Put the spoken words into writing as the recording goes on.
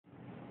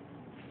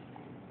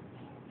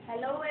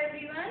Hello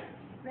everyone,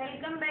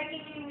 welcome back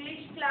in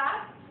English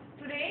class.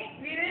 Today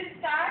we will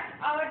start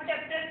our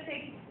chapter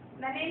 6.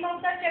 The name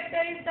of the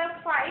chapter is The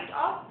Fight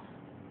of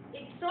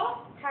It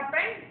So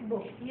Happened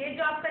book. ये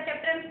जो आपका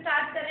chapter हम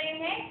start कर रहे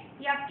हैं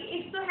ये आपकी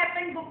It So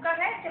Happened book का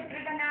है.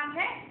 चैप्टर का नाम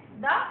है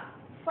The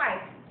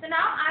Fight. So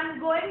now I am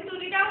going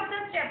to read out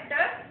the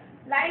chapter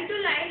line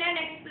to line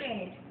and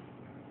explain it.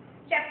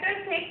 Chapter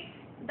 6,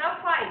 The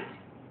Fight.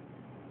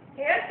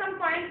 Here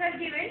some points are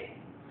given.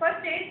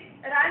 First is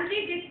Ranji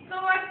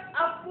discovers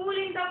a pool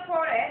in the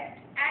forest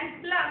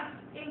and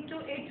plunges into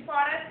it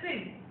for a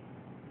swim.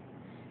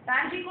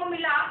 Ranjhi को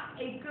मिला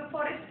एक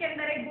forest के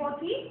अंदर एक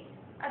बहुत ही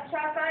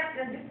अच्छा सा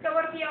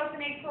discover किया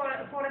उसने एक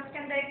फॉरेस्ट के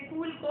अंदर एक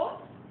पूल को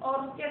और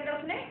उसके अंदर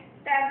उसने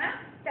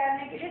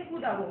तैरने के लिए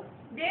कूदा वो.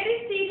 There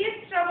is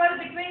serious trouble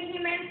between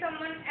him and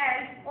someone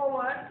else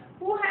over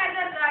who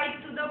has a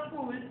right to the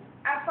pool.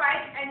 A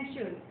fight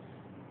ensued.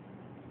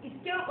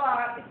 इसके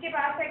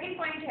बाद सेकंड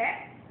पॉइंट है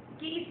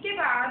कि इसके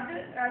बाद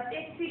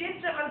एक सीरियस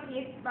ट्रबल थी,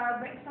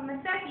 एक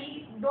समस्या थी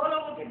दो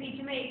लोगों के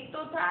बीच में. एक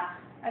तो था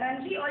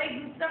रंजी और एक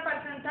दूसरा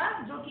पर्सन था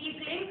जो कि ये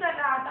क्लेम कर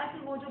रहा था कि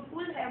वो जो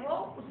पुल है वो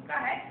उसका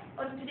है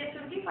और उसकी जैसे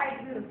उनकी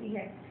फाइट भी होती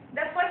है.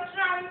 The first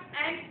round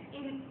and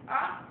in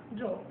a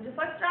draw. जो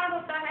फर्स्ट राउंड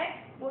होता है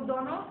वो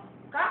दोनों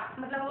का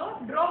मतलब वो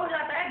ड्रॉ हो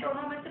जाता है,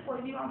 दोनों में से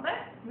कोई भी वहां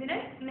पर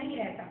विनर नहीं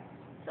रहता.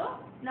 So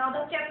now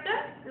the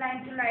chapter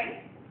line to line.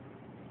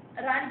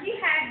 Ranji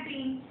had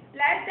been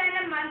less than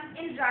a month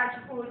in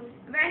Rajpur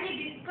when he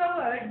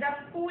discovered the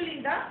pool in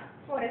the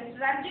forest.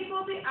 Ranji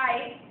को भी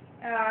आए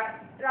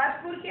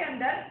राजपुर के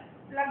अंदर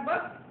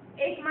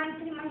लगभग एक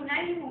महीना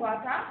ही हुआ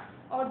था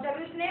और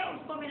जब उसने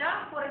उसको मिला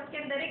फॉरेस्ट के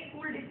अंदर एक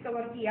पूल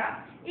डिस्कवर किया.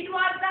 It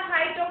was the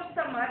height of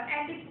summer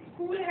and the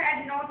school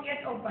had not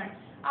yet opened.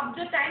 अब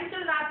जो टाइम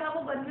चल रहा था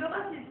वो गर्मियों का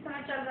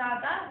समय चल रहा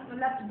था,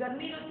 मतलब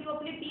गर्मी जो थी वो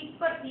अपनी पीक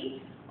पर थी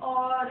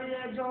और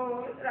जो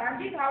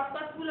रांझी था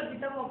उसका स्कूल अभी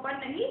तक ओपन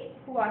नहीं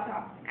हुआ था.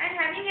 And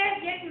having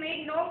as yet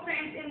made no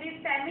friends in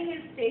this semi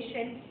hill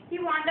station he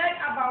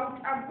wandered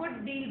about a good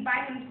deal by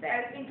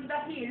himself into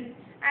the hills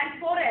and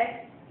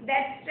forests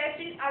that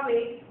stretched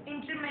away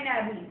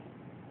interminably.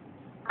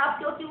 अब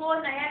क्योंकि वो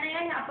नया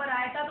यहाँ पर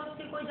आया था तो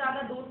उसके कोई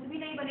ज़्यादा दोस्त भी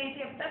नहीं बने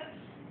थे अब तक,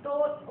 तो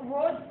वो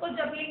उसको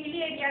जब ये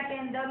हिली एरिया के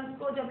अंदर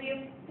उसको जब ये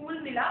पूल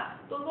मिला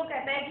तो वो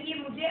कहता है कि ये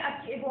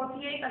मुझे बहुत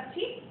ही एक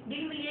अच्छी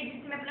डील मिली है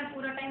जिसमें अपना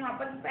पूरा टाइम वहाँ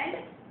पर स्पेंड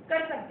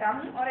कर सकता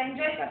हूँ और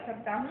एंजॉय कर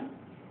सकता हूँ.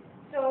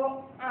 So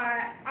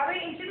away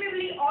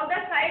इंटरव्यूली all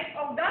the sides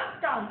of the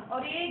town.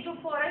 और ये जो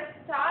फॉरेस्ट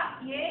था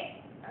ये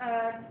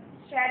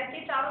शहर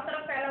के चारों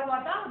तरफ फैला हुआ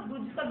था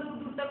जिसका दूर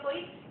दूर तक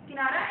कोई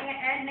किनारा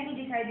एंड नहीं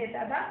दिखाई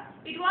देता था.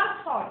 It was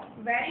hot,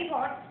 very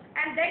hot,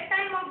 and that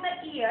time of the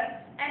year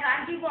and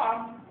Ranjhi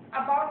walk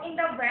about in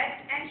the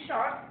west and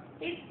shorts,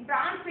 his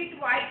brown feet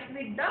white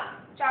with the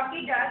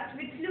chalky dust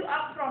which flew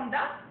up from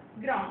the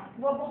ground.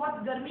 वो बहुत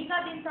गर्मी का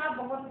दिन था,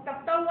 बहुत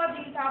तपता हुआ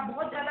दिन था,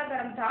 बहुत ज़्यादा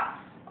गर्म था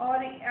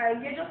और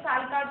ये जो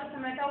साल का जो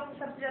समय था वो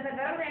सबसे ज़्यादा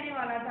गर्म रहने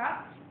वाला था.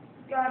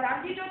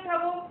 रांझी जो था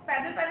वो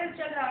पैदल पैदल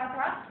चल रहा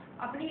था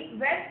अपनी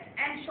वेस्ट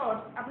एंड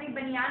शॉर्ट्स, अपनी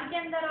बनियान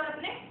के अंदर और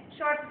अपने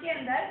शॉर्ट्स के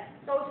अंदर.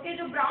 तो उसके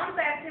जो ब्राउन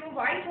पैर थे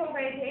वो वाइट हो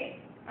गए थे,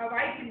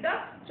 वाइट विद द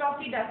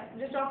चौकी डस्ट.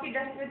 जो चौकी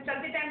डस्ट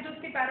चलते टाइम जो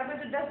उसके पैरों पर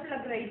जो डस्ट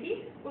लग रही थी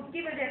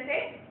उसकी वजह से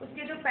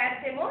उसके जो पैर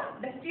थे वो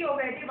डस्टी हो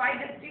गए थे,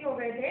 वाइट डस्टी हो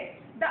गए थे.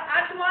 The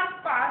earth was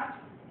fast,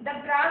 the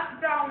grass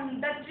brown,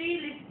 the tree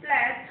lives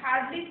flat,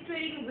 hardly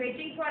stirring,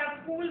 waiting for a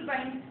cool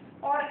wind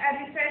और अ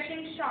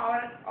रिफ्रेशिंग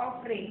शावर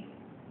ऑफ रेन.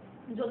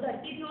 जो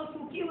धरती थी वो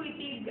सूखी हुई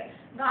थी,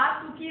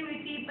 घास सूखी हुई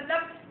थी,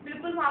 मतलब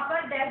बिल्कुल वहाँ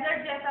पर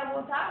डेजर्ट जैसा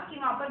वो था कि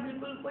वहाँ पर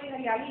बिल्कुल कोई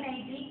हरियाली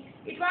नहीं थी.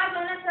 It was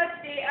on a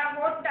such day, a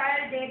hot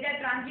tired day,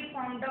 that Ranjhi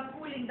found the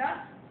pool in the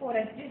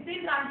forest. जिस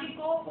दिन रांझी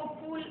को वो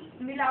पूल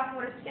मिला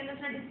फॉरेस्ट के अंदर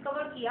उसने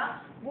डिस्कवर किया,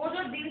 वो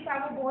जो दिन था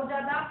वो बहुत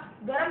ज़्यादा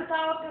गर्म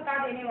था और थका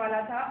देने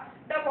वाला था.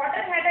 The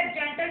water had a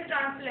gentle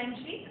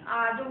transparency.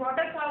 जो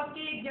वाटर था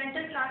उसकी एक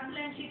जेंटल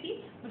ट्रांसपेरेंसी थी,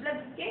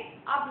 मतलब जिसके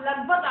आप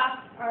लगभग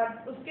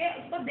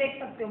उसको देख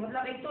सकते हो.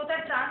 मतलब एक तो होता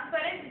है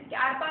ट्रांसपेरेंट जिसके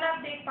आर पार आप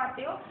देख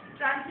पाते हो,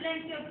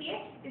 ट्रांसपेरेंसी होती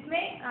है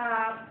इसमें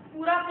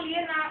पूरा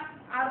क्लियर ना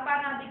आर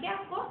पार ना दिखे,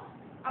 आपको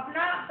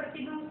अपना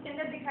प्रतिबिंब उसके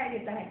अंदर दिखाई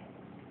देता है.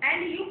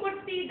 And you could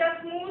see the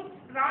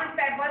smooth round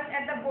pebbles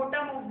at the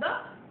bottom of the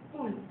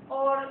pool.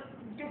 और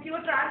क्योंकि वो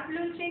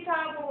ट्रांसपेरेंसी था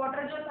वो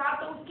वाटर जो था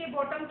तो उसके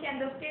बॉटम के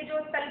अंदर उसके जो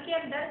तल के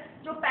अंदर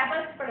जो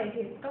पेबल्स पड़े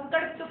थे,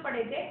 कंकड़ जो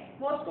पड़े थे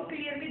वो उसको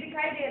क्लियरली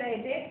दिखाई दे रहे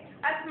थे.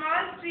 A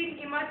small stream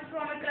emerge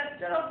from a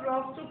cluster of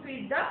rocks to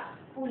feed the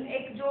pool.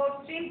 एक जो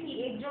स्ट्रीम थी,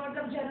 एक जो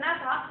मतलब झरना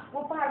था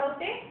वो पहाड़ों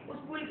से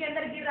उस पूल के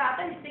अंदर गिर रहा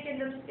था जिससे के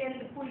अंदर उसके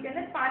अंदर पूल के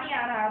अंदर पानी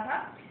आ रहा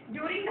था.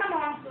 During the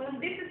monsoon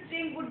this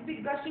stream would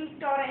be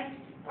gushing torrent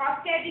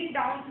cascading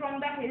down from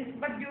the hills,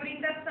 but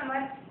during the summer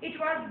it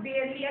was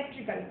barely a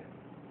trickle.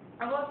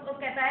 अब वो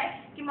कहता है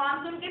कि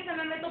मानसून के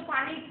समय में तो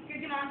पानी,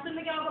 क्योंकि मानसून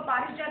में क्या होगा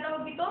बारिश ज़्यादा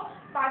होगी तो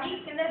पानी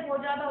इसके अंदर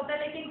बहुत ज़्यादा होता है,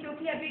 लेकिन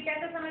क्योंकि अभी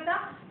कैसा समय था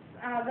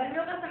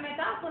गर्मियों का समय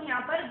था तो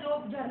यहाँ पर जो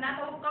झरना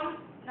था वो कम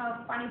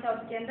पानी था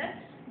उसके अंदर.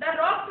 The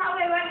rocks,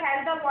 however,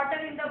 held the water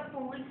in the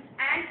pool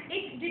and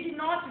it did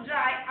not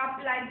dry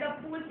up like the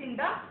pools in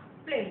the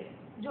place.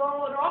 जो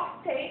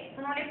रॉक्स थे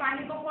उन्होंने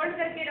पानी को होल्ड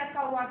करके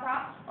रखा हुआ था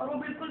और वो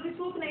बिल्कुल भी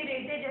सूख नहीं रहे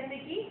थे, जैसे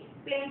कि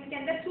प्लेन्स के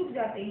अंदर सूख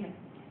जाते हैं।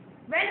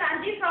 When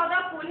Ranji saw the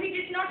pool, he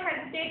did not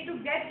hesitate to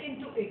get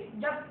into it.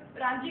 जब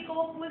रांझी को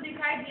वो पूल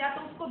दिखाई दिया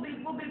तो वो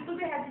बिल्कुल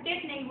भी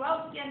हेजिटेट नहीं हुआ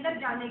उसके अंदर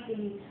जाने के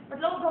लिए,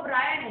 मतलब वो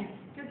घबराया नहीं,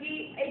 क्योंकि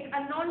एक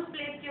अननोन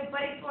प्लेस के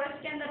ऊपर, एक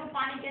फॉरेस्ट के अंदर वो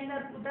पानी के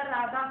अंदर उतर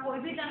रहा था, कोई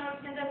भी जानवर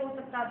उसके अंदर हो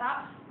सकता था,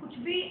 कुछ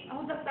भी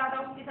हो सकता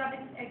था उसके साथ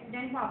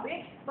एक्सीडेंट वहाँ पे,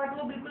 बट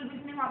वो बिल्कुल भी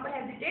उसने वहाँ पर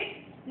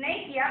हेजिटेट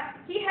नहीं किया।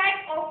 He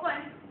had often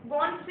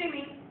gone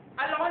swimming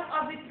alone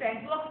or with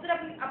friends. वो अक्सर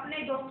अपने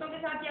दोस्तों के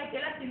साथ या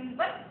अकेला स्विमिंग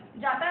पर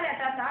जाता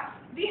रहता था।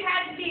 We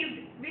had lived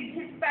with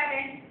his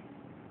parents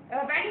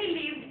when he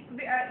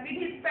lived with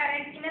his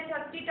parents in a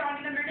thirsty town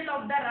in the middle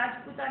of the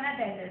Rajputana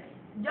desert.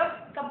 जब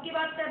कब की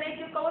बात कर रहे हैं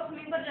कि वो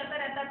स्विमिंग पर जाता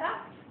रहता था,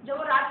 जब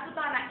वो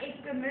राजपुताना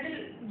एक मिडिल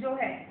जो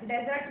है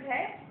डेजर्ट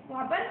है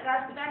वहाँ पर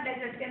राजपुताना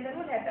डेजर्ट के अंदर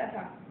वो रहता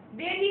था।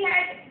 There he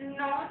had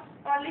known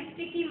only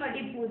sticky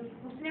muddy pools.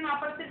 उसने वहाँ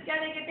पर सिर्फ क्या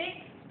देखे थे,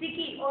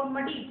 स्टिकी और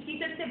मडी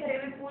कीचड़ से भरे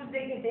हुए पूल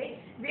देखे थे।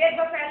 Where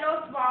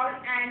buffaloes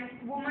walled and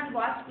woman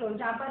wash cloth,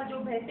 जहाँ पर जो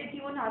भैंसें थी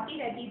वो नहाती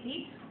रहती थी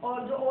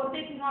और जो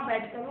औरतें थी वहाँ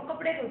बैठकर वो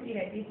कपड़े धोती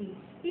रहती थी।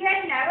 He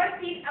had never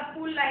seen a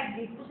pool like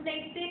this. उसने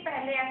इससे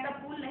पहले ऐसा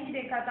पूल नहीं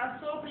देखा था।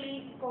 So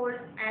clean, cold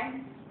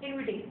and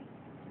inviting.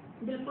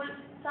 बिल्कुल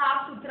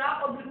साफ सुथरा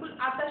और बिल्कुल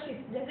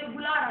आकर्षित, जैसे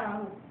बुला रहा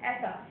हो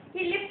ऐसा।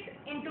 He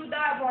leaped into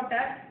the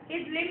water.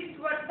 His limbs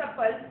were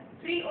supple,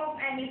 free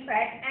of any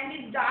fat, and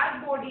his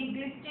dark body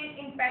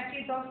glistened in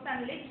patches of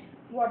sunlit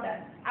water.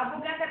 अब वो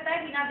क्या करता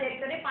है, बिना देर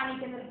करे पानी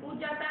के अंदर कूद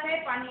जाता है,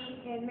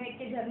 पानी में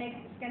के झरने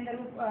उसके अंदर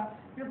वो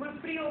बिल्कुल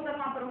फ्री होकर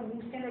वहाँ पर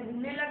उसके अंदर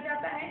घूमने लग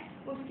जाता है।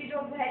 उसकी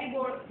जो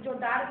जो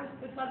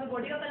डार्क उसका जो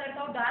बॉडी का कलर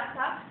था वो डार्क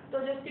था, तो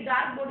जो उसकी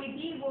डार्क बॉडी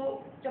थी वो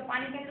जब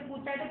पानी के अंदर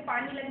कूदता है तो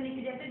पानी लगने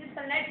की जैसे जो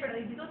सनलाइट पड़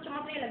रही थी तो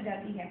चमकने लग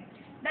जाती है।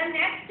 The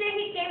next day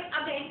he came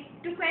again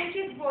to quench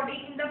his body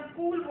in the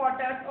cool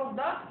waters of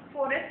the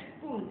forest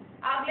pool.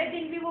 अगले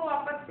दिन भी वो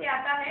वापस से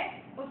आता है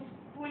उस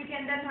पूल के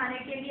अंदर नहाने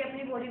के लिए,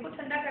 अपनी बॉडी को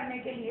ठंडा करने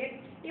के लिए।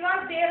 He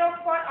was there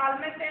for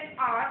almost an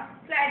hour,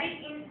 sliding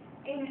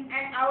in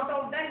and out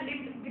of the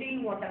limpid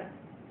green water.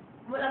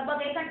 वो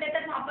लगभग 1 घंटे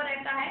तक वहाँ पर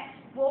रहता है,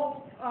 वो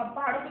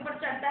पहाड़ों के ऊपर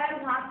चढ़ता है,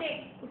 वहाँ से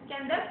उसके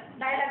अंदर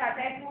डाई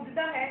लगाता है,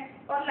 कूदता है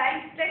और line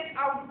stretch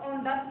out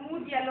on the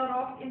smooth yellow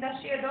rock in the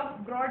shade of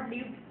broad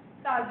levied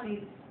shall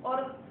trees. और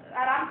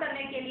आराम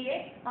करने के लिए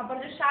वहाँ पर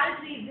जो शाल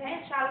ट्रीज हैं,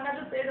 शाल का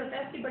जो पेड़ होता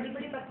है उसकी बड़ी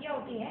बड़ी पत्तियां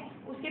होती हैं,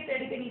 उसके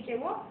पेड़ के नीचे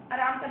वो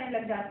आराम करने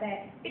लग जाता है।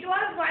 It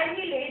was while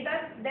he lay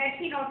that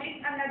he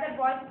noticed another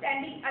boy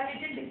standing a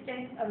little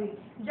distance away.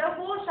 जब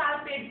वो शाल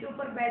पेड़ के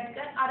ऊपर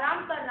बैठकर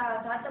आराम कर रहा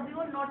था तभी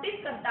वो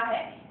नोटिस करता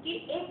है कि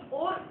एक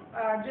और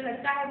जो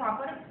लड़का है वहाँ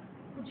पर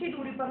कुछ ही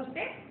दूरी पर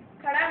उससे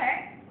खड़ा है,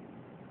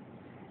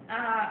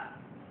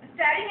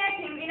 staring at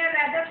him in a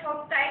rather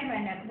hostile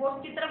manner. वो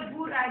उसकी तरफ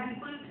घूर रहा है,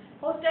 बिल्कुल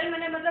हॉस्टाइल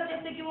मैंने मतलब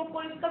जैसे कि वो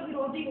कोई उसका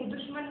विरोधी हो,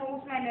 दुश्मन हो,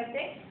 उस मैनर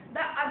से।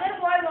 The other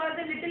boy was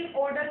a little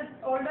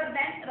older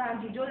than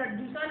Ranjhi. जो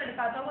दूसरा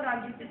लड़का था वो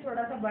रांझी से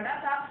थोड़ा सा बड़ा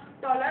था,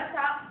 टॉलर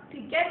था,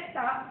 थिकेस्ट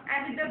था,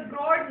 and with a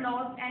broad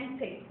knows and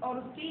thick, और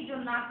उसकी जो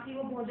नाक थी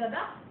वो बहुत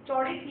ज्यादा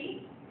चौड़ी थी,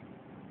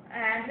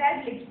 and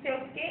red lips थे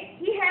उसके।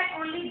 He had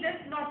only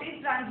just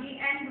noticed Ranji,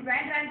 and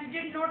when Ranji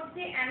did not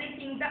say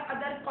anything, the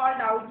other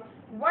called out,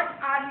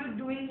 "What are you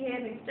doing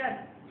here, Mister?"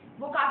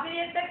 वो काफी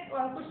देर तक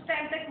कुछ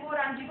टाइम तक वो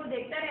रांझी को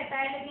देखता रहता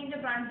है, लेकिन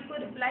जब रांझी को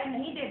रिप्लाई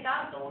नहीं देता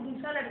तो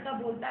दूसरा लड़का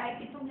बोलता है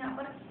कि तुम यहाँ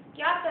पर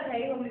क्या कर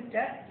रहे हो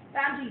mister.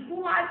 Ranjhi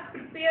who was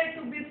prepared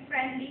to be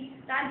friendly,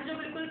 Ranjhi जो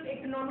बिल्कुल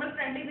एक नॉर्मल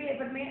फ्रेंडली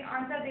बिहेवियर में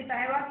आंसर देता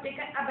है, वाज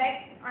टेकन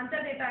अबैक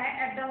आंसर देता है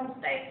at the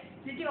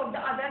hostility of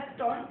the other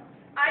tone.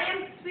 I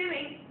am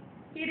swimming,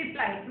 he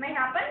replied, मैं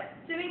यहाँ पर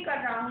स्विमिंग कर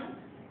रहा हूँ।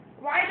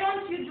 Why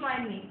don't you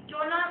join me,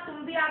 क्यों ना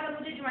तुम भी आकर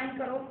मुझे ज्वाइन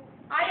करो।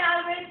 I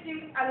always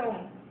swim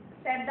alone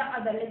said the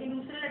other, लेकिन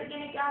दूसरे लड़के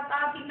ने क्या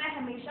कहा कि मैं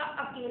हमेशा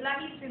अकेला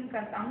ही स्विम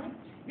करता हूँ।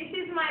 This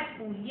is my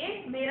pool, ये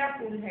मेरा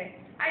पूल है।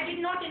 I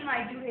did not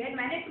invite you here,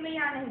 मैंने तुम्हें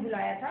यहाँ नहीं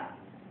बुलाया था।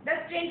 The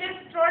stranger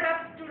strode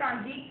up to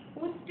Ranji,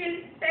 who still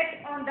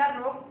sat on the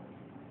rock.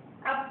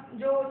 अब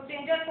जो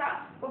स्ट्रेंजर था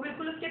वो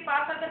बिल्कुल उसके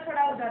पास आकर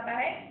खड़ा हो जाता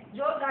है।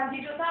 जो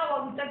रांझी जो था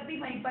वो अभी तक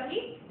भी वहीं पर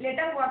ही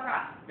लेटा हुआ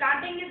था।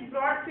 Planting his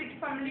broad feet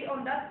firmly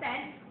on the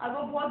sand, और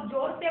वो बहुत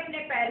जोर से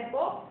अपने पैर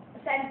को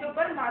सैंड के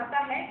ऊपर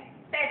मारता है।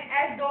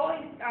 as though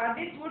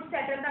this would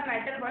settle the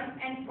matter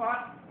once and for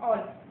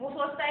all. वो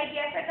सोचता है कि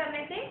ऐसा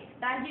करने से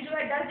रांझी जो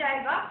है डर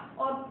जाएगा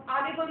और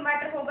आगे कोई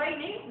मैटर होगा ही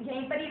नहीं,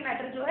 यहीं पर ही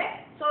मैटर जो है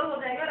सॉल्व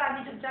हो जाएगा,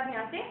 रांझी चुपचाप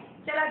यहाँ से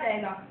चला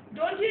जाएगा।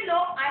 Don't you know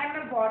I M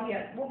A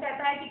warrior, वो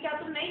कहता है कि क्या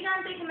तुम नहीं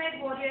जानते कि मैं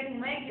एक वॉरियर हूँ,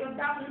 मैं एक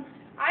योद्धा हूँ।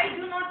 I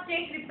do not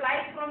take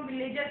reply from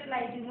villagers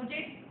like you,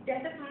 मुझे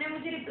जैसे तुमने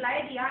मुझे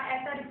रिप्लाई दिया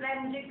ऐसा रिप्लाई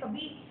मुझे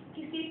कभी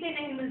किसी से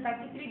नहीं मिलता,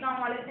 किसी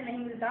गाँव वाले से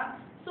नहीं मिलता।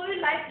 So you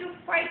like to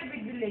fight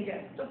with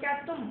villagers? तो क्या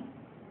तुम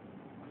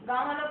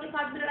गांव वालों के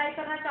साथ भी लड़ाई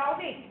करना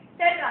चाहोगे?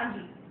 said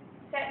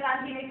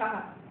Ranji ने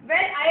कहा।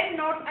 Well, I am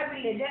not a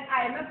villager,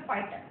 I am a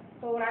fighter.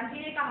 तो रणजी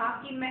ने कहा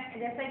कि मैं,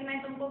 जैसा कि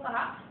मैंने तुमको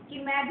कहा कि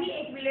मैं भी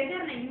एक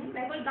विलेजर नहीं हूँ,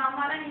 मैं कोई गांव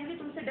वाला नहीं हूँ कि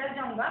तुमसे डर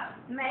जाऊंगा,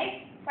 मैं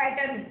एक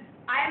फाइटर हूँ।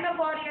 I am a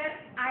warrior,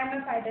 I am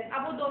a fighter.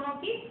 अब वो दोनों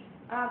की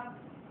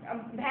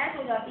बहस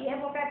हो जाती है।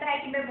 वो कहता है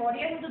कि मैं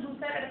वॉरियर हूँ, तो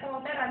दूसरा लड़का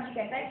होता है रणजी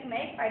कहता है कि मैं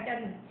एक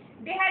फाइटर हूँ।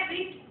 They had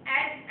reached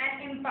eight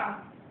N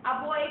impasse.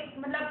 अब वो एक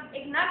मतलब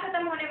एक ना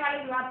खत्म होने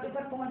वाले विवाद के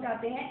ऊपर पहुंच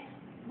जाते हैं।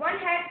 One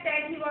had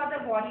said he was a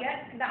warrior,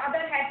 the other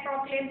had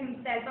proclaimed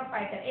himself a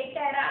fighter. एक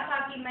कह रहा था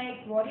कि मैं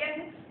एक वॉरियर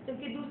हूँ,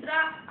 जबकि दूसरा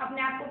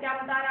अपने आप को क्या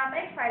बता रहा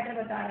था, एक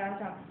फाइटर बता रहा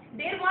था।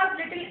 There was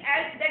little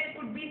else that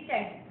could be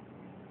said.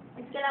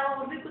 इसके अलावा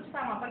और भी कुछ था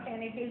वहाँ पर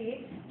कहने के लिए।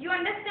 You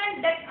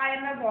understand that I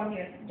am a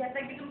warrior.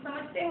 जैसा कि तुम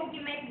समझते हो कि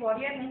मैं एक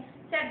वॉरियर हूँ,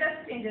 said the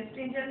stranger.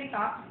 Stranger ने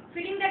कहा,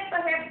 feeling that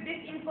perhaps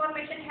this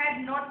information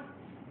had not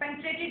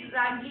penetrated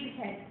Ranji's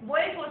head. वो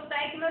ये सोचता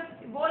है कि मैं,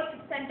 वो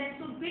सेंटेंस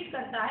को रिपीट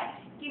करता है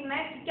कि मैं,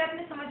 क्या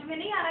अपने समझ में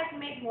नहीं आ रहा है कि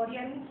मैं एक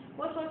वॉरियर हूँ।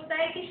 वो सोचता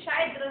है कि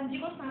शायद रणजी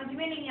को समझ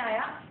में नहीं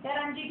आया या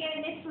रणजी के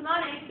ने सुना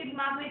नहीं, इसके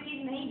दिमाग में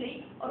चीज नहीं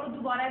गई और वो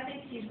दोबारा से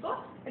इस चीज को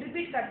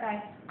रिपीट करता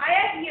है। आई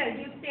हैव हियर्ड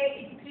यू से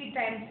it 3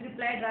 times,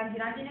 replied Ranji.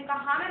 Ranji ने कहा,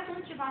 हाँ मैं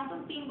सुन चुका हूँ,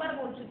 तुम 3 बार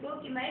बोल चुके हो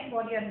कि मैं एक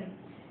वॉरियर हूँ।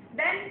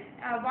 Then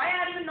why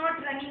are you not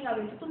running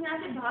away? तो तुम यहाँ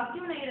से भाग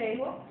क्यों नहीं रहे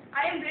हो?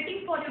 I am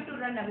waiting for you to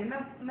run away.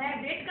 मैं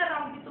वेट कर रहा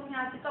हूँ कि तुम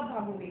यहाँ से कब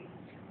भागोगे।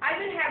 I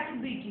will have to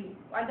beat you,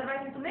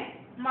 otherwise मैं तुम्हें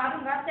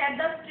मारूंगा, said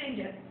the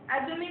stranger,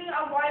 assuming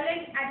a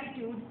violent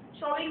attitude,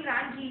 showing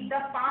Ranji the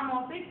palm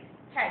of his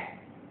head.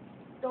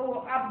 तो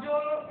अब जो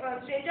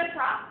स्ट्रेंजर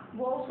था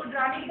वो उसको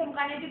डराने की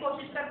धमकाने की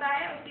कोशिश करता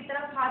है, उसकी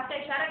तरफ हाथ का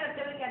इशारा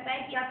करते हुए कहता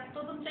है कि आप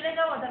तो तुम चले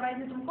जाओ, अदरवाइज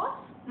मैं तुमको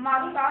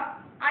मारूंगा।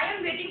 I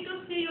am waiting to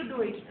C you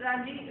do it,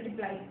 Ranji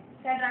reply.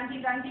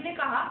 Ranji ने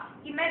कहा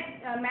कि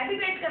मैं भी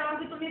वेट कर रहा हूँ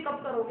कि तुम ये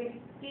कब करोगे,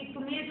 कि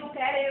तुम ये जो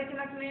कह रहे हो कि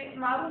मैं तुम्हें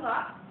मारूंगा,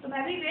 तो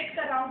मैं भी वेट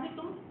कर रहा हूँ कि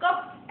तुम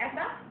कब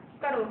ऐसा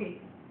करोगे।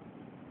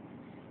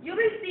 You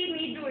will see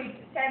me do it,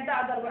 said the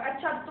other boy.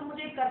 अच्छा, तुम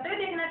मुझे करते हुए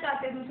देखना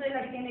चाहते हो, दूसरे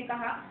लड़के ने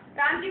कहा।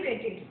 Ranji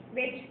waited.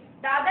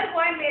 The other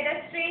boy made a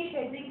strange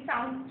hissing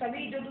sound.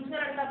 तभी जो दूसरा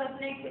लड़का था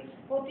उसने एक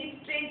बहुत ही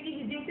strange सी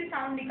hissing सी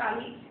sound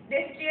निकाली।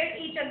 They stared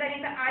each other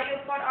in the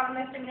eye for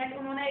almost a minute.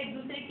 उन्होंने एक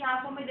दूसरे की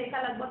आंखों में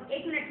देखा लगभग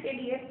 1 मिनट के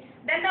लिए।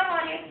 Then the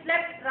warrior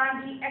slapped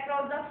Ranji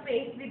across the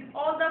face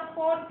with all the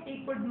force he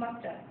could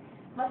muster.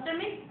 Muster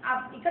means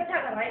आप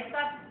इकट्ठा कर रहा है,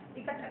 इसका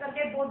इकट्ठा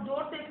करके बहुत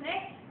जोर से उसने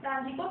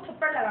रणजी को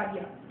थप्पड़ लगा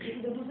दिया।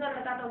 जो दूसरा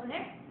लड़का था उसने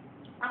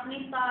अपनी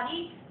सारी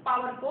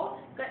पावर को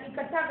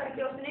इकट्ठा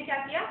करके उसने क्या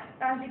किया,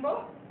 रणजी को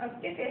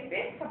उसके फेस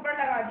पे थप्पड़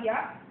लगा दिया।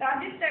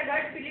 रणजी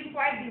स्टैगर्ड फीलिंग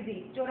क्वाइट डिजी।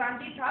 जो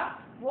रणजी था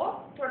वो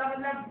थोड़ा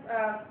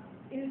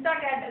मतलब इंस्टा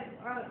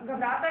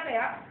घबराता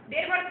गया।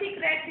 There were thick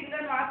red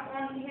finger marks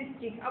on his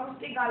cheek. अब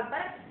उसके गाल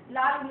पर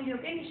लाल उंगलियों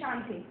के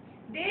निशान थे।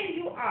 There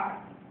you are,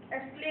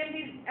 exclaimed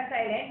his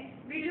assailant.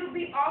 Will you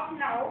be off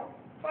now?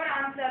 For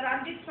answer,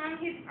 Ranji swung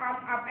his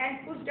arm up and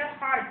pushed a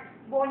hard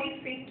bony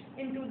fist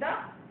into the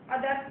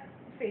other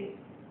face.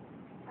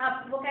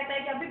 अब वो कहता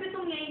है कि अभी भी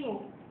तुम यही हो,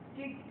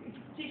 कि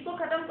चीज को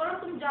खत्म करो,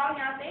 तुम जाओ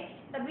यहाँ से।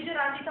 तभी जो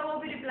राजी था वो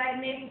भी रिप्लाई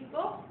में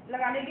उसको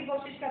लगाने की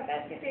कोशिश करता है,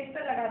 उसके फेस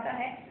पर लगाता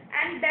है।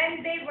 And then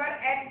they were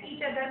at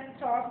each other's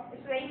throats,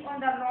 swaying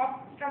on the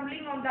rock,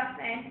 stumbling on the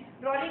sand,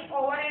 rolling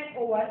over and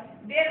over,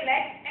 their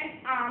legs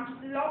and arms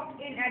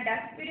locked in a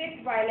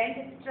desperate,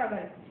 violent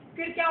struggle.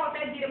 फिर क्या होता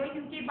है, धीरे धीरे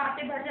उनकी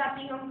बातें बढ़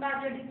जाती हैं, उनका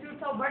जो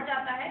डिस्प्यूट था वो बढ़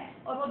जाता है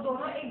और वो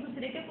दोनों एक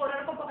दूसरे के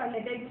कॉलर को पकड़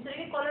लेते हैं, एक दूसरे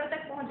के कॉलर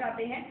तक पहुंच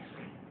जाते हैं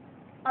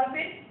और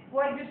फिर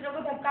वो एक दूसरे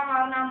को धक्का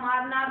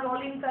मारना,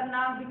 रोलिंग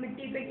करना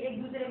मिट्टी पे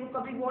एक दूसरे को।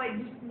 कभी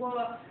वो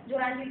जो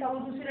रणजी था वो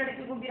दूसरे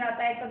लड़के को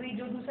गिराता है, कभी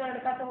जो दूसरा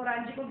लड़का था वो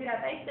रणजी को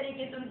गिराता है। इस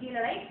तरीके से उनकी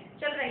लड़ाई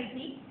चल रही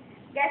थी।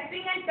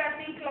 Gasping and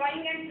cursing,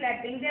 clawing and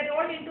slapping, they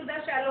rolled into the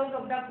shallows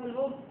of the pool.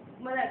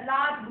 वो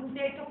लात,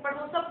 घूंसे, थप्पड़,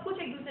 वो सब कुछ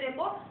एक दूसरे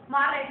को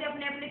मार रहे थे,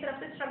 अपने अपनी तरफ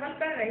से स्ट्रगल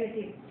कर रहे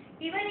थे।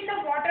 Even in the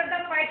water the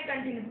fight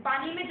continued.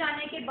 पानी में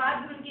जाने के बाद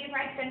भी उनकी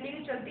फाइट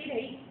कंटिन्यू चलती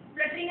रही।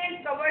 Spluttering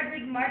and covered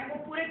with mud,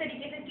 वो पूरे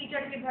तरीके से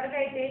कीचड़ के भर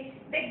गए थे।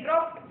 They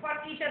groped for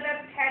each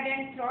other's head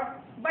and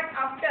throat,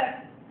 but after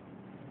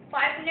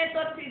 5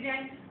 minutes of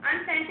seasoned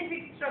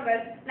unscientific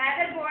struggle,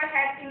 neither boy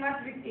had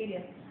emerged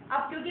victorious.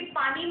 अब क्योंकि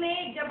पानी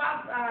में जब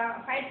आप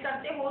फाइट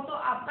करते हो तो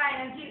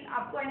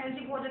आपको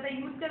एनर्जी बहुत ज़्यादा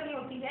यूज करनी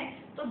होती है,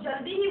 तो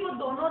जल्दी ही वो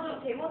दोनों जो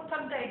थे वो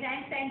थक गए थे।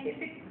 एंड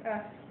साइंटिफिक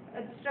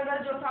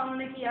स्ट्रगल जो था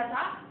उन्होंने किया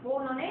था वो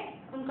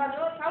उनका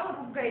जो था वो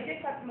रुक गए थे,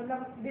 मतलब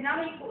बिना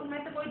ही उनमें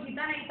से कोई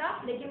जीता नहीं था,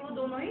 लेकिन वो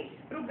दोनों ही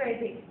रुक गए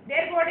थे।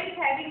 Their bodies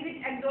having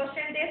with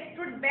exhaustion they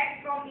stood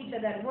back from each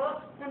other. वो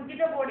उनकी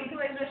जो बॉडी थी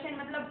वो एग्जॉस्शन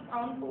मतलब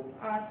उनको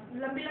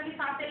लंबी लंबी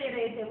सांसें ले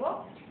रहे थे, वो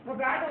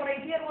घबराहट हो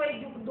रही थी और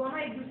वो दोनों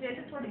एक दूसरे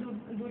से थोड़ी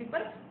दूरी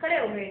पर खड़े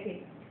हो गए थे।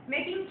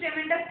 मेकिंग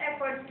ट्रेमेंडस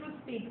एफर्ट्स टू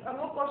स्पीक, और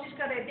वो कोशिश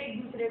कर रहे थे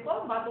एक दूसरे को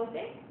बातों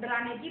से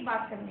डराने की,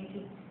 बात करने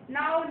की।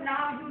 Now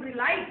you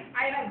realise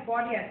I am a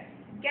warrior,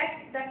 guess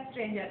the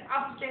stranger.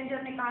 अब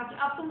स्ट्रेंजर ने कहा कि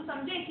अब तुम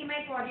समझे कि मैं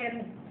एक वॉरियर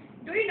हूँ।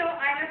 Do you know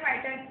I am a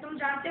fighter, तुम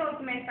जानते हो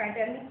कि मैं एक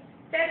फाइटर हूँ।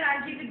 said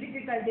Ranji with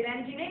difficulty.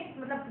 Ranji ने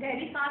मतलब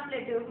गहरी सांस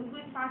लेते हुए, उनको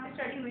इस सांस से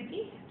स्टडी हुई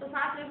थी तो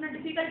सांस में उसने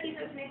डिफिकल्टी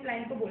से उसने इस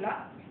लाइन को बोला.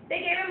 They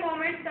gave a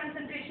moment's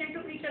concentration to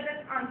each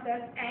other's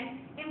answers,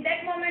 and in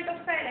that moment of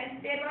silence,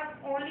 there was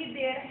only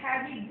their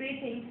heavy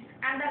breathing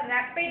and the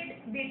rapid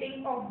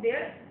beating of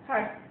their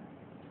hearts.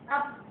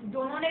 अब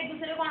दोनों ने एक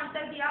दूसरे को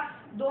आंसर दिया,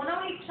 दोनों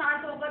ही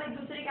शांत होकर एक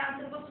दूसरे के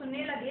आंसर को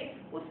सुनने लगे.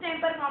 उस टाइम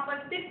पर वहाँ पर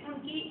सिर्फ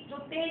उनकी जो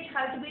तेज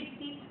हार्ट बीट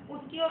थी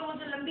उसकी और वो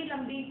जो लंबी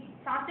लंबी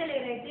सांसें ले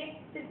रहे थे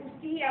सिर्फ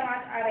उसकी ही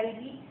आवाज आ रही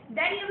थी.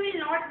 Then you will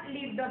not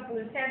leave the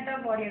pool, said the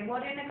warrior.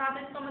 Warrior ने कहा था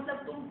इसका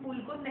मतलब तुम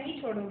पूल को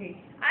नहीं छोड़ोगे.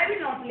 I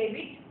will not leave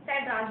it,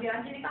 said Ranji.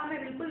 Ranjhi ने कहा मैं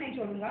बिल्कुल नहीं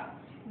छोड़ूंगा.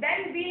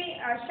 Then we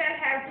shall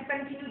have to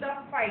continue the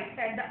fight,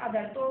 said the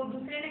other. तो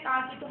दूसरे ने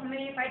कहा कि तो हमें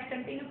ये फाइट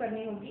कंटिन्यू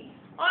करनी होगी.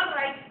 All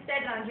right,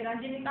 said Ranji.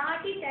 Ranjhi ने कहा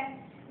ठीक है.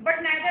 But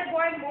neither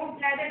boy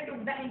moved, neither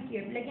took the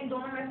initiative. लेकिन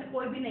दोनों में से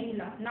कोई भी नहीं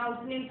हिला. ना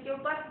उसने उसके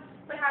ऊपर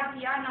प्रहार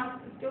किया, ना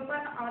उसके ऊपर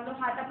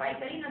मतलब हाथापाई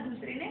करी, ना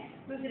दूसरे ने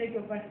दूसरे के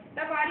ऊपर.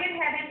 The warrior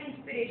had an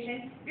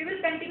inspiration. We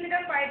will continue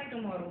the fight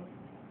tomorrow.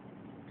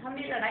 हम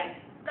ये लड़ाई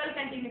कल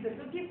कंटिन्यू करें,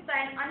 क्योंकि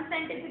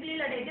अनसाइंटिफिकली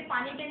लड़े थे,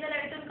 पानी के अंदर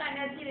लड़े थे, उनका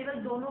एनर्जी लेवल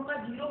दोनों का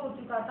 0 हो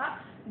चुका था.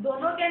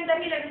 दोनों के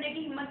अंदर ही लड़ने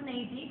की हिम्मत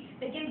नहीं थी,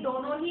 लेकिन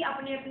दोनों ही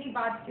अपनी अपनी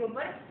बात के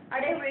ऊपर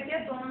अड़े हुए थे.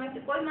 दोनों में से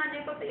कोई मानने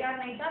को तैयार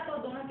नहीं था. तो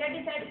दोनों क्या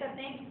डिसाइड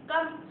करते हैं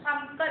कि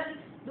हम कल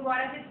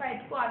दोबारा से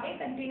फाइट को आगे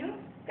कंटिन्यू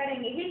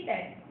करेंगे. ही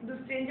सेड, द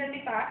स्ट्रेंजर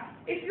ने कहा,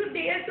 if you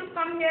dare to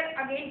come here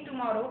again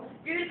tomorrow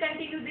we will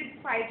continue this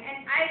fight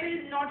and I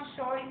will not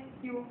show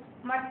you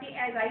mercy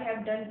as I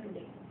have done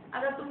today.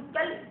 अगर तुम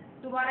कल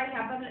दोबारा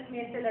यहाँ पर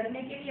मेरे से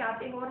लड़ने के लिए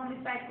आते हो और हम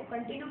इस फाइट को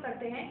कंटिन्यू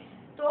करते हैं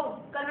तो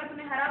कल मैं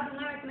तुम्हें हरा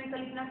दूंगा. मैं तुम्हें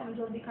कल इतना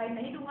कमजोर दिखाई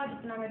नहीं दूंगा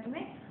जितना मैं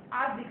तुम्हें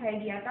आज दिखाई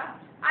दिया था.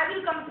 I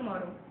will come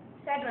tomorrow,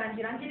 said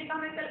Ranjhi. Ranjhi ने कहा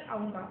मैं कल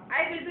आऊंगा.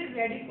 I will be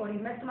ready for you,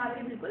 मैं तुम्हारे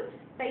लिए बिल्कुल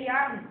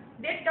तैयार हूँ.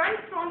 They turn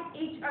from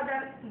each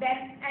other than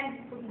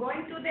and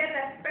going to their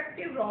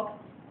respective rocks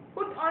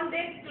put on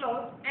their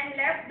clothes and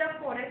left the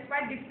forest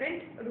by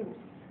different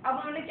roots. अब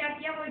उन्होंने क्या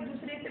किया, वो एक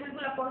दूसरे से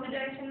बिल्कुल अपोजिट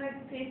डायरेक्शन में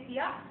फेस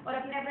किया और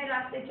अपने अपने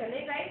रास्ते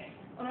चले गए.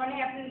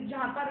 उन्होंने अपने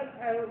जहाँ पर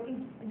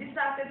जिस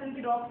रास्ते से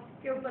उनकी रॉक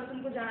के ऊपर से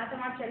उनको जाना था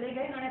वहाँ चले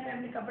गए. उन्होंने अपने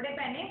अपने कपड़े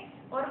पहने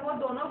और वो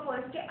दोनों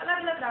फॉरेस्ट के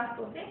अलग अलग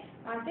रास्तों से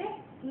वहाँ से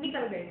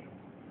निकल गए.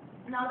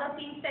 Now the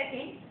scene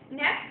second.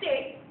 Next day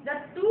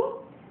the two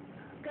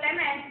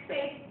Clements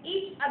face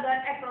each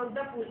other across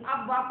the pool.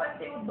 अब वापस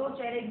से वो दो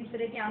चेहरे एक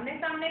दूसरे के आमने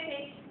सामने थे.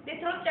 They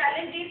throw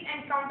challenges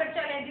and counter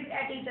challenges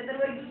at each other.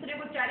 वो एक दूसरे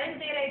को चैलेंज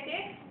दे रहे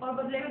थे और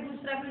बदले में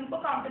दूसरा भी उनको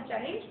काउंटर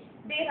चैलेंज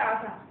दे रहा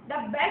था.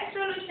 The best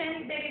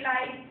solution they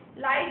realise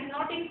lies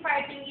not in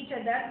fighting each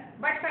other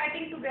but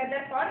fighting together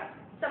for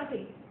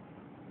something.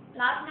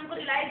 Last में उनको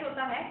रियलाइज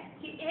होता है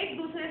कि एक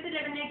दूसरे से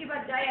लड़ने के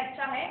बजाय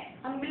अच्छा है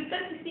हम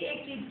मिलकर किसी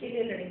एक चीज के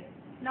लिए लड़ें.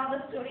 Now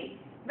the story.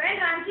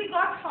 When Ranji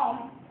got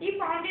home, he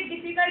found it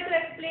difficult to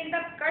explain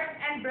the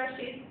cuts and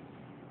brushes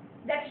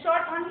that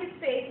shot on his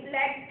face,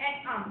 legs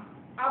and arms.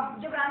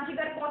 अब जब रांची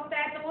घर पहुंचता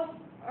है तो वो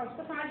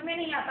उसको समझ में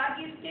नहीं आता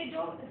कि उसके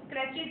जो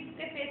स्क्रैचेस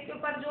के फेस के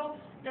ऊपर जो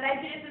लड़ाई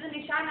के जैसे जो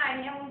निशान आए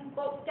हैं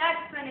उनको क्या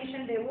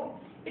एक्सप्लेनेशन दे वो.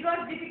 It was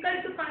difficult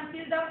to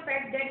conceal the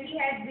fact that he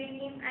had been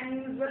in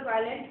unusual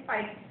violent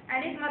fight,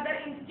 and his mother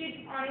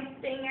insisted on his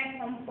staying at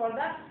home for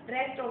the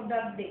rest of the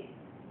day.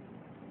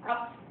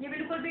 अब ये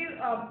बिल्कुल भी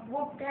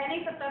वो कह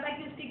नहीं सकता था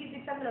कि उसकी किसी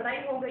के साथ लड़ाई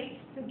हो गई,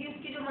 क्योंकि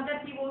उसकी जो मदर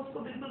थी वो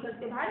उसको बिल्कुल घर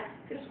से बाहर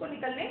फिर उसको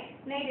निकलने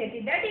नहीं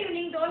देती. That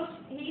evening, though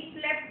he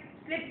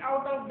slipped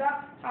out of the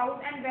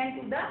house and went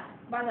to the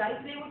बाजार.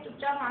 इसलिए वो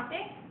चुपचाप वहाँ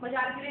से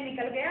बाजार के लिए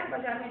निकल गया,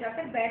 बाजार में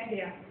जाकर बैठ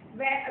गया.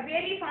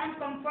 Where he found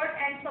comfort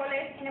and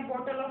solace in a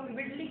bottle of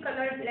vividly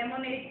colored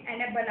lemonade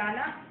and a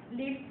banana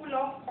leaf full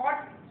of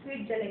hot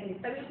sweet jalebi.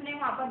 तभी उसने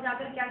वहाँ पर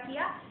जाकर क्या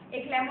किया,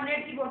 एक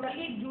लेमोनेड की बोतल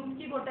ली, जूस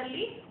की बोतल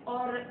ली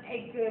और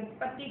एक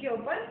पत्ती के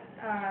ऊपर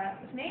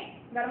उसने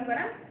गरम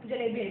गरम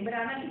जलेबी,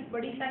 बनाना लीफ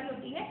बड़ी सारी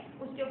होती है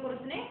उसके ऊपर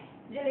उसने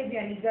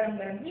जलेबियाँ ली गरम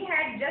गरम. He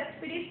had just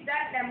finished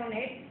that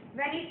lemonade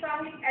when he saw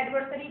his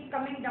adversary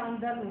coming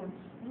down the road.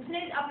 उसने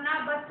अपना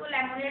बस वो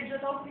लेमोनेड जो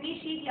था वो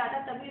फिनिश ही किया था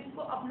तभी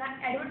उसको अपना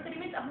एडवर्सरी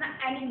मीन्स अपना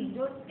एनिमी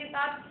जो उसके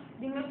साथ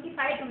दिन में उसकी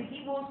फाइट हुई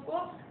थी वो उसको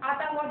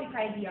आता हुआ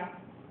दिखाई दिया.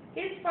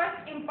 His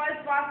first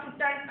impulse was to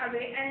turn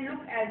away and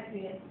look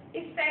elsewhere.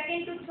 His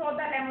second to throw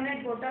the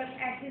lemonade bottle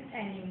at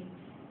his enemy.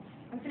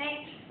 उसने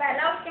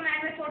पहला उसके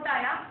माइंड में थॉट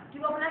आया कि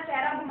वो अपना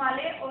चेहरा घुमा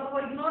ले और वो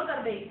इग्नोर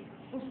कर दे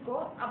उसको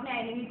अपने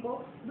एनिमी को.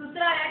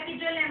 दूसरा आया कि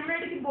जो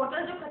लेमोनेड की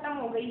बोतल जो खत्म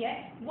हो गई है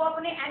वो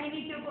अपने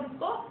एनिमी के ऊपर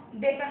उसको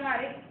देकर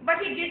मारे.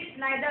 But he did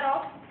neither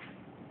of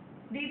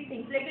these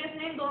things. लेकिन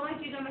उसने इन दोनों ही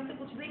चीजों में से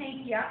कुछ भी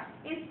नहीं किया.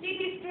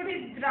 Instead he stood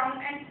his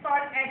ground and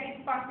scold at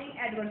his passing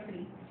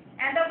adversary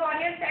and the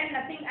warrior said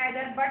nothing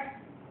either but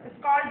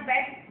scold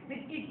back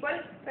with equal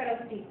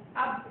ferocity.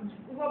 अब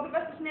वो भी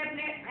बस उसने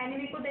अपने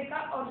एनिमी को देखा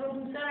और जो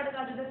दूसरा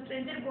लड़का जो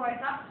स्ट्रेंजर बॉय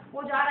था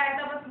वो जा रहा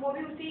था बस वो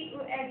भी उसी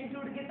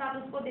एटीट्यूड के साथ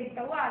उसको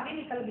देखता हुआ आगे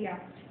निकल गया.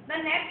 The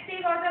next day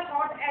was a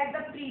hot as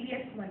the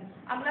previous one.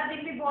 अगला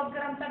दिन भी बहुत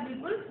गर्म था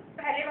बिल्कुल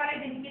पहले वाले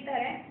दिन की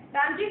तरह.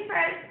 Ranjhi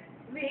felt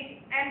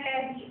week and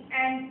lazy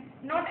and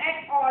not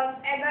at all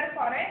eager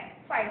for a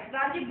fight.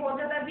 Ranjhi बहुत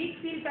ज्यादा वीक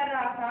फील कर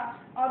रहा था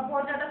और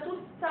बहुत ज़्यादा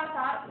सुस्त सा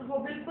था, वो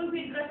बिल्कुल भी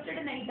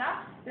इंटरेस्टेड नहीं था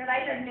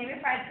लड़ाई लड़ने में,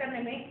 फाइट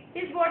करने में।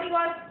 His body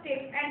was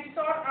stiff and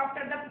सोर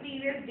after the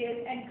previous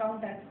days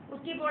encounter.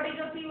 उसकी बॉडी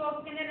जो थी वो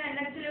उसके अंदर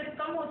एनर्जी लेवल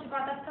कम हो चुका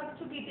था, थक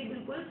चुकी थी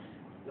बिल्कुल।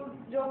 तो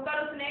जो कल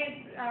उसने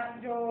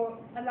जो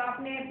मतलब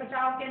अपने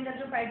बचाव के अंदर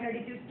जो फाइट लड़ी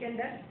थी उसके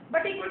अंदर,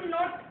 but he could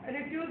not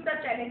refuse the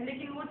challenge,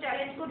 लेकिन वो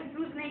चैलेंज को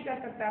रिफ्यूज नहीं कर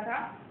सकता था।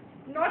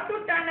 Not to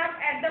turn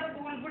up at the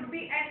pool would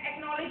be N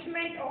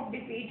acknowledgement of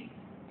defeat,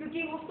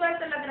 क्योंकि उसको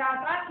ऐसा लग रहा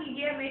था कि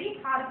ये मेरी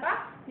हार का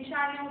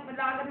निशान है,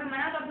 मतलब अगर मैं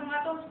मना कर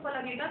दूंगा तो उसको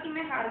लगेगा कि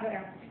मैं हार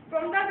गया।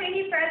 From the way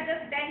he felt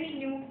just then he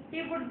new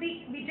he would be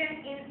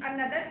beaten in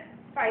another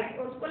fight,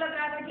 और उसको लग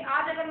रहा था कि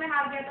आज अगर मैं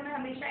हार गया तो मैं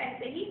हमेशा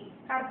ऐसे ही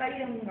हारता ही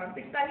रहूंगा,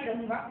 पिटता ही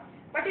रहूंगा।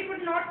 But he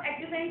could not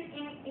accent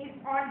in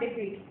his on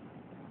defeat,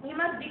 he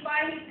must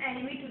DeFi his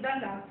enemy to the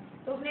last.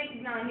 तो उसने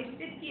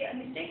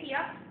निश्चय किया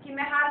कि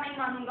मैं हार नहीं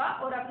मानूंगा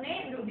और अपने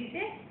विरोधी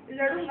से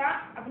लड़ूंगा,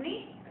 अपनी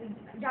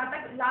जहाँ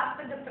तक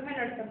लास्ट तक जब तक मैं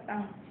लड़ सकता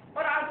हूँ।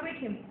 और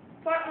outwit him,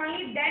 for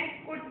only then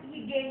could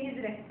he gain his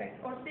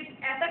respect, और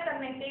सिर्फ ऐसा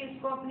करने से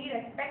उसको अपनी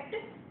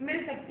रेस्पेक्ट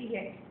मिल सकती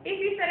है। If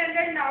he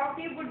surrender now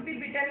he would be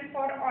bitten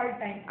for all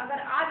time,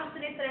 अगर आज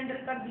उसने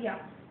सरेंडर कर दिया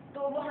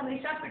तो वो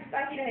हमेशा पिटता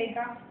ही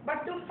रहेगा।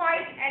 But to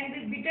fight and B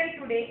bitten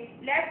today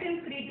left him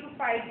free to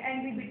fight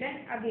and B bitten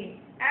again,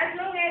 as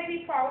long as he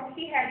fought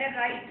he had a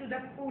right to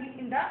the pool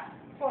in the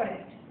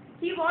forest.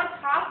 He was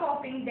half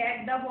hoping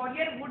that the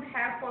warrior would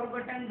have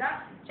forgotten the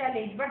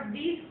challenge, but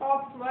these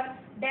hopes were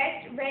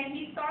dashed when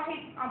he saw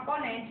his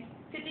opponent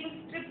sitting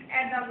stripped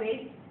at the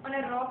waist on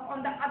a rock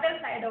on the other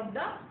side of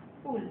the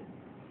pool.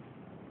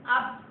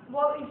 अब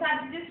वो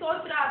इंसान जिस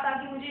सोच रहा था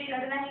कि मुझे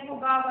लड़ना ही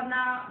होगा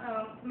वरना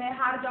मैं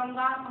हार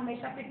जाऊंगा,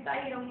 हमेशा पिटता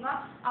ही रहूंगा,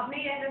 अपने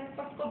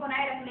रेस्पेक्ट को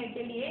बनाए रखने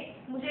के लिए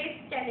मुझे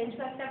इस चैलेंज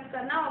को एक्सेप्ट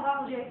करना होगा,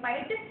 मुझे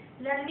फाइट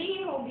लड़नी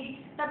ही होगी।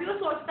 तभी वो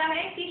सोचता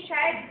है कि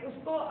शायद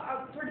उसको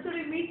थोड़ी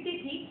थोड़ी उम्मीद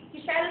थी कि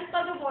शायद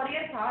उसका जो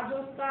वॉरियर था, जो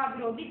उसका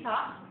विरोधी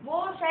था,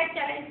 वो शायद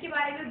चैलेंज के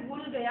बारे में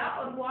भूल गया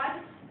और वो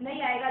आज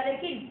नहीं आएगा।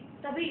 लेकिन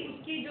तभी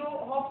उसकी जो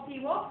होप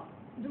थी वो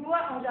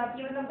धुआं हो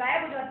जाती है, मतलब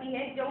गायब हो जाती है,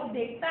 जब वो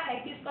देखता है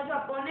कि उसका जो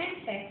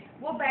अपोनेंट है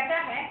वो बैठा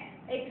है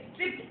एक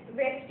स्ट्रिप्ड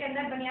वेस्ट के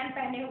अंदर बनियान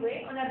पहने हुए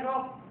ऑन अ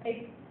रॉक,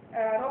 एक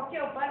रॉक के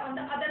ऊपर on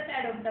the other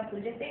side of the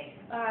पुल। जैसे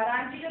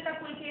रांची जो था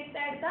पुल के इस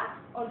साइड था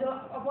और जो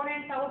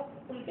अपोनेंट था वो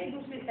पुल के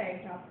दूसरी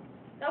साइड था।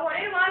 The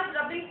warrior was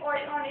rubbing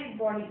oil on his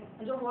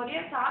body, जो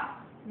वॉरियर था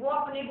वो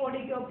अपनी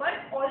बॉडी के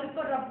ऊपर ऑयल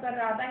को रब कर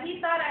रहा था। ही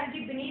सा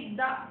Ranchi beneath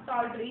the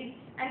salt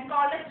trees and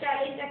called a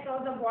challenge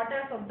across the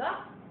waters of the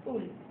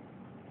pool.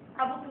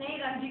 अब उसने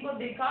रणजी को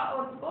देखा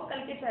और उसको कल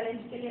के चैलेंज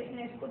के लिए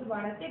उसने इसको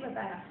दोबारा से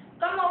बताया।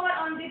 Come over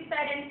on this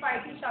side and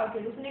fight, he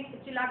shouted, उसने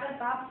चिल्लाकर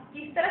कहा कि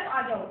इस तरफ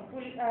आ जाओ,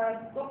 पुल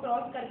को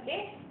क्रॉस करके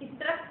इस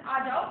तरफ आ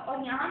जाओ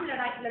और यहाँ हम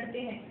लड़ाई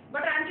लड़ते हैं।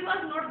 But Ranji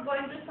was not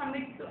going to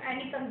submit to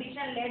any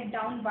condition let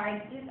down by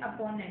his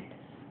opponent.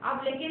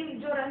 अब लेकिन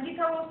जो रणजी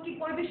था वो उसकी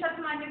कोई भी शर्त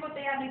मानने को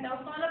तैयार नहीं था।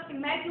 उसका मतलब कि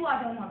मैं क्यों आ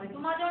जाऊँ वहाँ पे,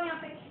 तुम आ जाओ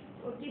यहाँ पे,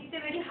 जिससे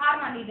मेरी हार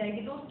मानी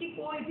जाएगी, तो उसकी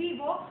कोई भी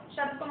वो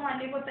शर्त को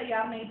मानने को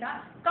तैयार नहीं था।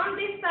 Come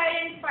this side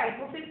and fight,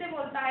 वो फिर से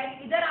बोलता है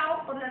इधर आओ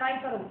और लड़ाई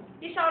करो।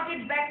 ही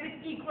shouted back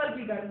with equal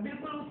vigour,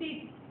 बिल्कुल उसी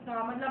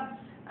मतलब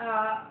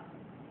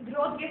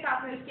विरोध के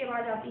साथ में उसकी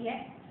आवाज आती है।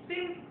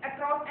 Swim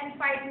across and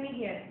fight me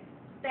here,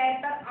 तैर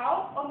कर आओ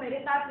और मेरे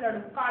साथ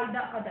लड़ो, कॉल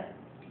द अदर।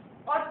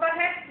 और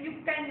perhaps you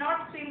can not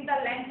swim the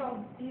length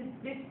of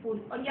this pool,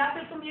 और या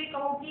फिर तुम ये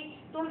कहो कि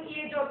तुम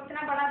ये जो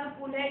इतना बड़ा जो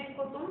पूल है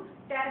इसको तुम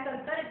तैर कर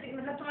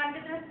मतलब तुम्हारे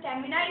इतना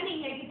स्टेमिना ही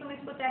नहीं है कि तुम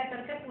इसको तैर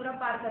करके पूरा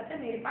पार करके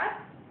मेरे पास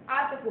आ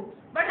सको।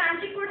 But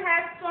Ranchi could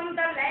have swim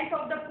the length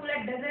of the pool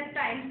eight dozen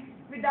times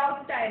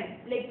without tiring,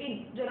 लेकिन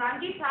जो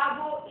रांची था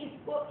वो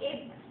इसको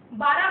एक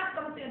 12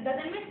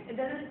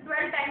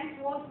 टाइम्स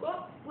वो उसको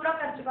पूरा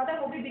कर चुका था,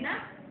 वो भी बिना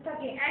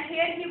थके। And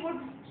here he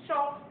would show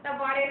the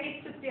warrior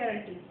his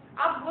superiority,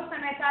 अब वो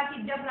समय था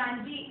कि जब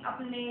रांझी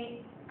अपने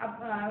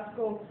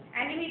उसको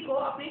एनिमी को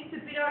अपनी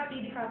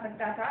सुपीरियरिटी दिखा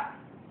सकता था।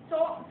 सो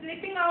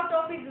slipping out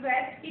of his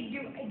waste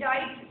he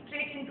dived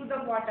straight into the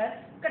water,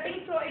 cutting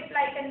through it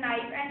like a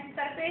knife and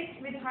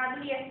surfaced with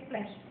hardly a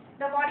splash.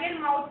 The warrior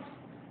mouth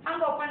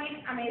hung open in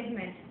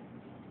amazement.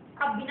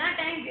 अब बिना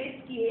time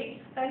waste किए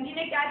रणजी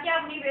ने क्या किया,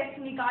 अपनी waste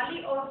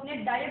निकाली और उसने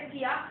डाइव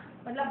किया,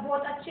 मतलब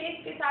बहुत अच्छे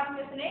के साथ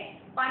में उसने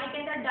पानी के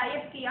अंदर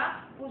डाइव किया।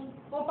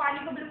 वो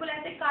पानी को बिल्कुल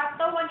ऐसे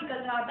काटता हुआ निकल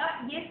रहा था।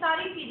 ये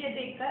सारी चीजें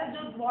देखकर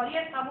जो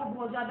वॉरियर था वो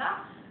बहुत ज्यादा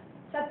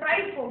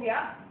सरप्राइज हो गया।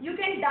 You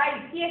can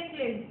dive, he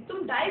exclaimed,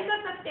 तुम डाइव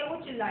कर सकते हो,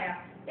 वो चिल्लाया।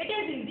 इट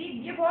इज इजी,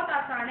 ये बहुत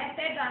आसान है,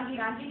 सेड रांझी,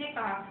 रांझी ने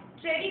कहा।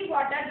 Trading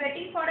water,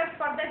 waiting for a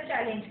further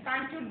challenge,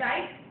 can't you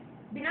dive,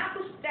 बिना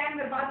कुछ टाइम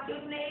बर्बाद किए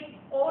उसने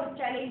एक और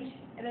चैलेंज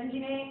रणजी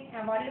ने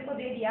वॉरियर को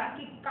दे दिया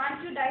कि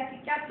कांट यू डाइव,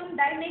 क्या तुम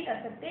डाइव नहीं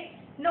कर सकते।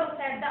 नो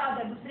सेड द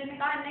अदर, दूसरे ने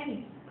कहा नहीं,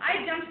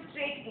 आई जंप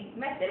स्ट्रेट इन,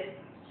 मैं सिर्फ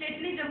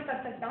स्ट्रेटली जंप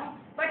कर सकता हूँ।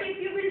 But if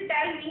you will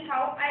tell me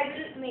how I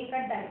will make a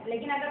dive,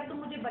 लेकिन अगर तुम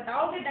मुझे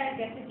बताओगे डाइव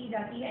कैसे की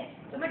जाती है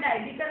तो मैं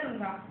डाइव भी कर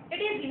लूंगा।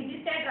 It is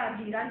easy said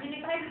Ranjhi, Ranjhi ने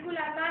कहा बिल्कुल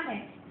आसान है।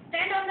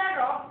 Stand on the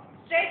rock,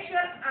 stretch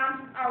your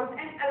arms out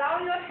and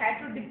allow your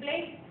head to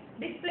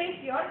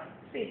displace your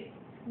seat.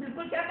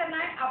 बिल्कुल क्या करना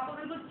है, आपको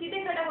बिल्कुल सीधे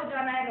खड़ा हो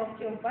जाना है रॉक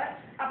के ऊपर,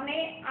 अपने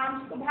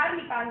आर्म्स को बाहर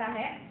निकालना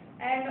है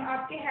एंड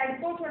आपके हेड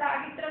को थोड़ा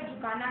आगे की तरफ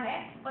झुकाना है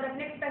और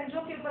अपने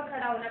पंजों के ऊपर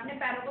खड़ा होना, अपने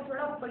पैरों को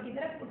थोड़ा ऊपर की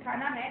तरफ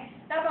उठाना है।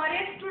 The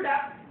warrior stood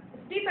up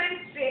stiff and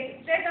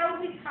straight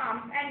out his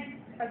arms and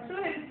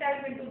through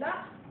himself into the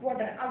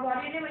water. अब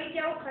वॉरियर ने वही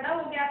किया, वो खड़ा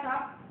हो गया था,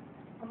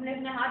 अपने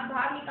हाथ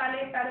बाहर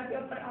निकाले, पैरों के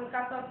ऊपर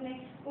हल्का सा उसने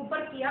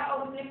ऊपर किया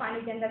और उसने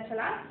पानी के अंदर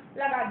छलांग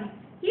लगा दी।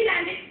 He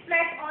landed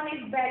flat on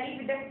his belly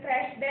with a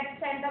crash that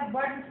sent the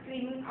bird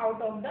screaming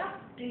out of the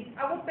trees.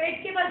 अब वो पेट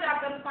के बल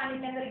जाकर उस पानी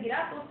के अंदर गिरा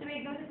तो उसमें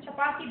एकदम से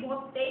छपाक की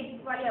बहुत तेज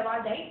वाली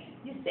आवाज आई,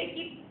 जिससे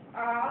कि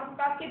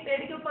आसपास के पेड़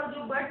के ऊपर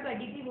जो बर्ड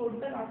बैठी थी वो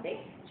उड़कर वहां से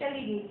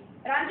चली गई।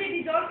 Ranjhi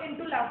dissolved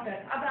into laughter.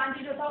 अब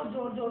रांझी जो था वो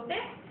जोर जोर से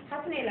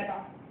हंसने लगा।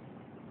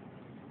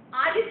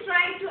 Are you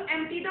trying to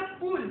empty the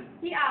pool?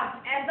 He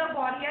asked as the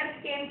warrior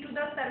came to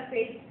the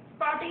surface,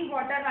 spouting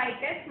water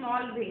like a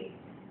small wave.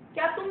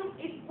 क्या तुम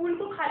इस पूल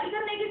को खाली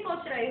करने की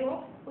सोच रहे हो?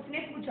 उसने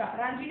पूछा,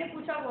 रांझी ने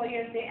पूछा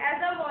वॉरियर से।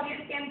 As the warrior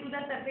came to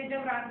the surface,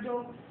 जब जो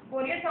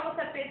वॉरियर था वो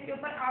सरफेस के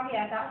ऊपर आ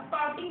गया था,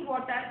 spouting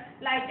water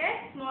like a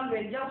small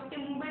wave, जब उसके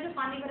मुंह में जो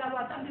पानी भरा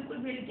हुआ था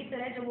बिल्कुल व्हेल की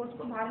तरह, जब वो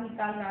उसको बाहर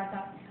निकाल रहा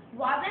था।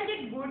 Wasn't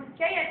it good?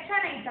 क्या ये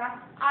अच्छा नहीं था?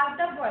 Asked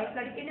the boy,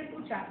 लड़के ने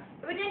पूछा,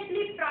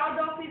 evidently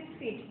proud of his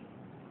feat.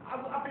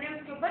 अब अपने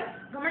उसके ऊपर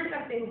घमंड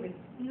करते हुए।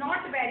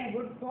 नॉट वेरी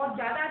गुड, बहुत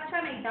ज्यादा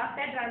अच्छा नहीं था,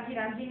 सेड रांझी।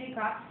 रांझी ने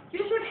कहा,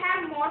 you should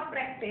have more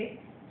practice,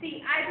 C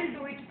I will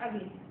do it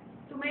again.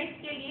 तुम्हें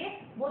इसके लिए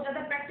बहुत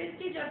ज्यादा प्रैक्टिस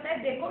की जरूरत है,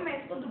 देखो मैं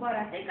इसको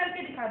दोबारा से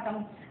करके दिखाता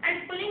हूँ।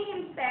 And pulling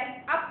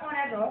himself up on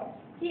a rock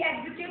he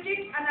executed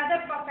another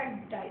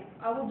perfect dive.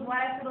 अब वो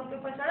दोबारा से रॉक के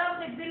ऊपर चढ़ा,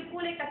 उसने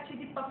बिल्कुल एक अच्छी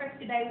सी परफेक्ट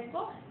सी डाइव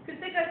उसको फिर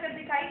से कर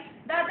दिखाई।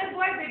 The other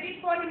boy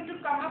waited for him to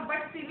come up,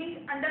 but swimming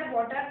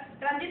underwater,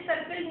 Ranjit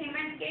circled him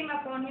and came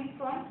upon him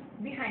from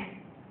behind.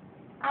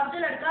 अब जो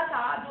लड़का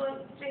था, जो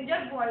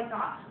स्ट्रेंजर बॉय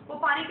था, वो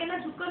पानी के अंदर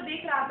झुककर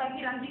देख रहा था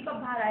कि रांझी कब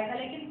बाहर आएगा,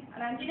 लेकिन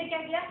रांझी ने क्या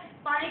किया,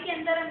 पानी के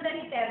अंदर अंदर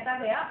ही तैरता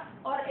गया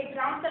और एक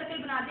राउंड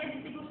सर्कल बना दिया,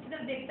 जिससे कि उसकी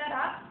तरफ देखता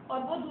रहा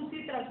और वो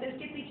दूसरी तरफ से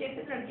उसके पीछे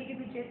से, लड़के के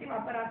पीछे से वहां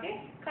पर आके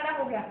खड़ा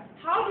हो गया।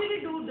 How did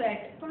you do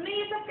that? तुमने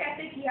ये सब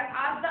कैसे किया?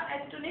 आज द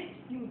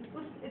एस्टोनिश्ड यूथ,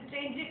 उस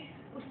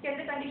स्ट्रेंजर उसके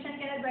अंदर कंडीशन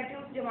के अंदर बैठे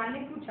उस जवान ने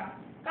पूछा।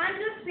 Can't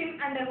you swim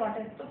under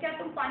water? तो क्या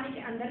तुम पानी के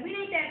अंदर भी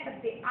नहीं तैर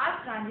सकते?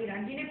 आज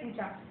रांझी ने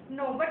पूछा।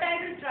 No but I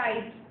will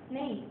try.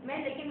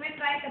 नहीं, लेकिन मैं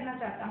ट्राई करना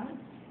चाहता हूँ।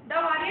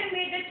 The warrior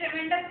made a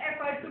tremendous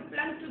effort to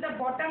plunge to the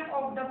bottom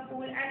of the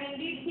pool, and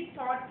indeed he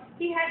thought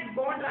he had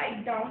gone right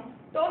down,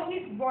 though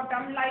his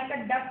bottom, like a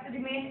duck,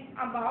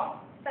 remained above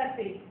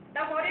surface.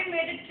 The warrior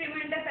made a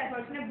tremendous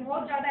effort. उसने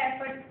बहुत ज़्यादा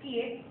effort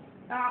किए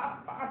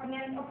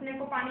अपने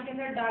को पानी के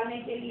अंदर डालने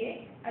के लिए,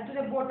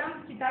 जो बॉटम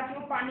की, ताकि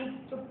वो पानी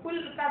जो पुल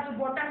का जो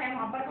बॉटम है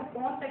वहाँ पर वो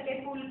पहुँच सके,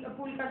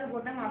 पुल का जो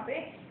बॉटम वहाँ पे।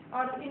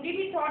 और Indeed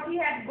he thought he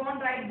had gone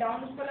write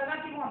down, उसको लगा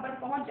कि वहाँ पर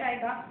पहुँच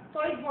जाएगा।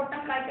 तो इस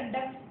बॉटम लाइक अ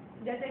डक,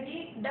 जैसे कि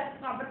डक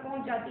वहाँ पर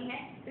पहुँच जाती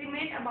हैं,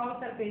 रिमेन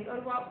अबाउट सरफेस, और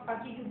वो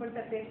बाकी के ऊपर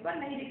सरफेस पर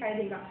नहीं दिखाई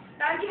देगा।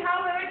 Ranjhi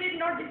however did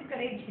not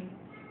discourage him,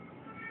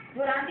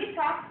 जो रांझी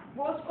था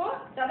वो उसको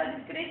ज़्यादा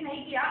डिस्करेज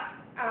नहीं किया।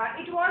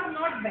 इट वॉज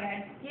नॉट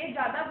बैड, ये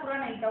ज़्यादा बुरा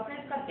नहीं था, उसने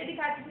करके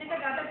दिखाया, किसने का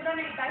ज़्यादा बुरा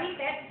नहीं था। He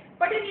said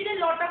but you need a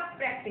lot of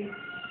practice.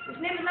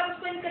 उसने मतलब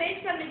उसको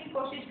इनकरेज करने की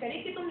कोशिश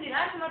करी कि तुम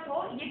निराश मत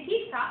हो, ये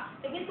ठीक था,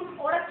 लेकिन तुम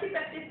और अच्छी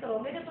प्रैक्टिस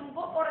करोगे तो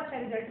तुमको और अच्छा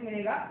रिजल्ट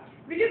मिलेगा।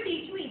 Will you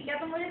teach me? क्या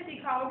तुम मुझे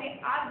सिखाओगे?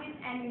 आज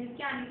दिस एनिमी,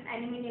 क्या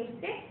एनिमी ने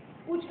उससे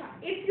पूछा।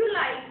 If you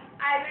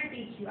like I will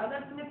teach you, अगर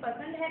तुम्हें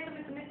पसंद है तो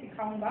मैं तुम्हें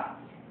सिखाऊंगा।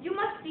 You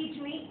must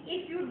teach me,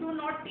 if you do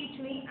not teach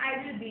me I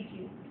will beat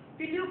you.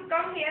 Will you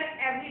come here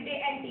every day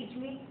and teach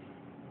me?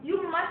 You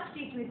must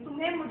teach me.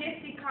 तुम्हें मुझे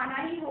सिखाना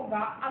ही होगा,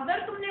 अगर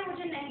तुमने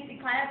मुझे नहीं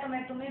सिखाया तो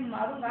मैं तुम्हें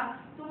मारूंगा।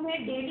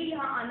 तुम्हें डेली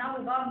यहाँ आना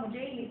होगा और मुझे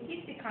ये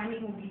चीज सिखानी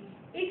होगी।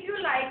 If you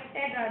like,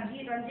 said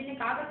Ranji. Ranji ने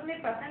कहा अगर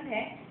तुम्हें पसंद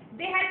है।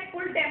 They had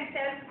pulled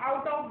themselves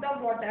out of the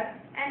water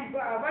and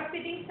were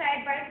sitting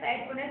side by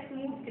side on a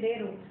smooth grey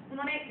rock.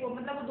 उन्होंने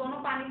मतलब वो दोनों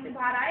पानी से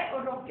बाहर आए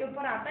और रॉक के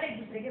ऊपर आकर एक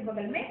दूसरे के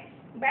बगल में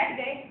बैठ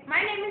गए।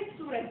 My name is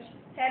Suraj,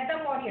 said the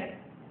warrior.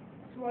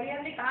 Warrior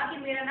ने कहा कि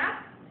मेरा नाम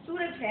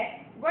सूरज है।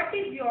 What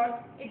is yours?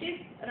 It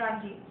is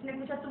Ranjhi. उसने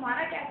पूछा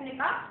तुम्हारा क्या? उसने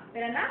कहा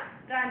मेरा नाम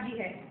रांझी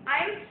है। I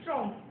am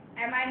strong,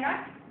 am I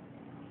not?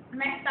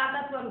 मैं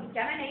ताकतवर हूँ,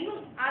 क्या मैं नहीं हूँ?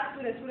 आज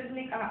सूरज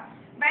ने कहा।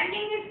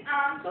 Bending his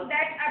arm so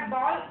that a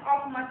ball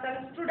of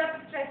muscle stood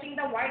up, stretching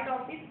the white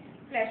of his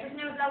flesh.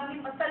 उसने मतलब अपनी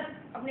मसल,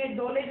 अपने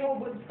डोले जो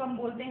जिसको हम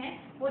बोलते हैं,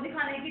 वो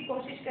दिखाने की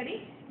कोशिश करी।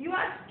 You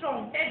are strong,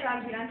 said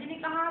Ranjhi. Ranjhi ने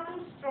कहा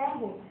तुम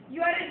स्ट्रॉन्ग हो।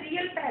 You are a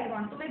real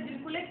पहलवान, तुम्हें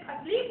बिल्कुल एक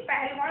असली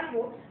पहलवान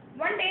हो।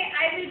 One day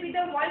I will be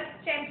the world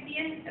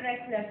champion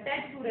wrestler,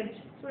 said सूरज।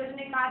 सूरज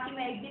ने कहा कि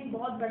मैं एक दिन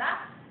बहुत बड़ा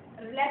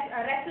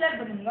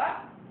रेसलर बनूंगा।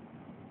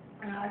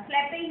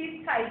 Slapping his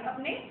thighs,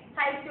 अपने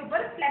थाइस के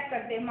ऊपर स्लैप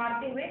करते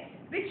मारते हुए,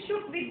 which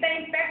shook with the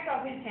impact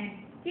of his hand.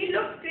 He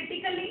looked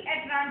critically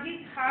at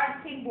Ranji's hard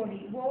thin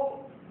body. वो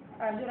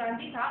जो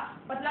रांझी था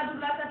पतला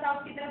दुबला सा था,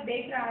 उसकी तरफ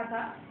देख रहा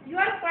था। You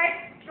are quite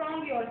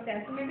strong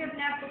yourself, तुम्हें भी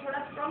अपने आप को थोड़ा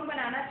स्ट्रॉन्ग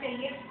बनाना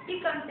चाहिए। He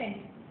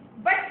consent,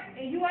 but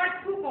you are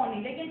too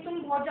bony, लेकिन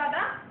तुम बहुत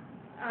ज़्यादा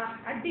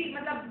हड्डी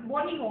मतलब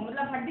बोनी हो,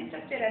 मतलब हड्डी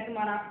स्ट्रक्चर है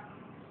तुम्हारा।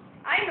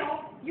 I know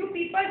you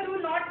people do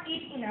not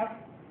eat enough,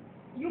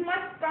 you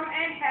must come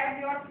and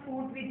have your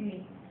food with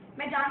me.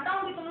 मैं जानता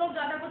हूँ कि तुम लोग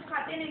ज़्यादा कुछ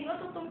खाते नहीं हो,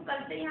 तो तुम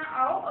कल से यहाँ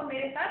आओ और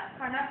मेरे साथ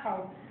खाना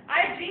खाओ।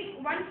 I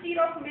drink 1 seer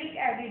of milk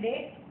every day,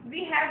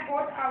 we have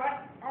got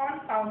hour on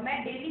cow.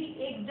 मैं डेली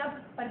एक जग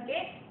भर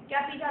के क्या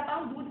पी जाता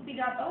हूँ, दूध पी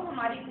जाता हूँ,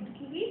 हमारी खुद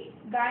की ही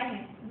गाय है।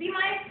 Be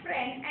my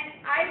friend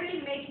and I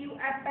will make you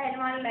अ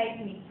पहलवान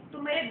लाइक मी।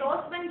 तुम मेरे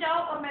दोस्त बन जाओ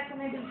और मैं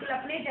तुम्हें बिल्कुल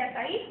अपने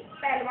जैसा ही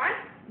पहलवान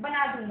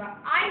बना दूंगा।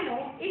 I know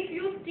if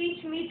you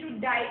teach me to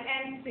dive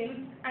and swim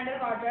under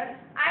water,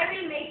 I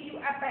will make you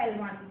अ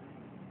पहलवान।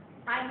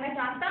 आज मैं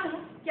जानता हूँ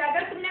कि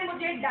अगर तुमने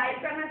मुझे डाइव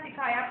करना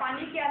सिखाया,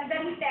 पानी के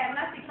अंदर ही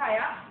तैरना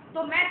सिखाया,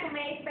 तो मैं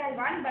तुम्हें एक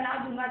पहलवान बना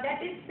दूंगा।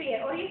 दैट इज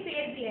फेयर, और ये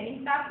फेयर भी है,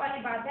 इंसाफ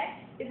वाली बात है।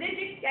 इज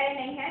इट, क्या ये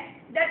नहीं है?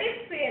 दैट इज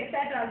फेयर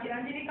सेड राजी।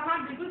 राजी ने कहा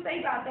बिल्कुल सही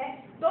बात है।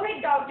 दो he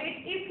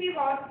doubted if he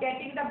was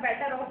getting the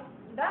better of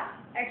the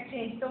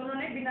exchange. तो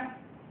उन्होंने बिना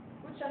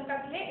कुछ शंका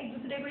किए एक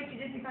दूसरे को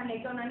चीजें सिखाने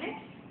का उन्होंने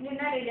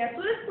निर्णय ले लिया।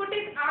 सूरज put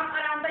his arm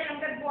around the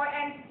younger boy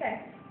and said,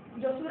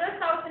 जो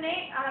सूरज था उसने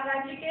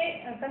राजी के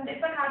कंधे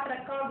पर हाथ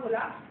रखा और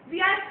बोला, we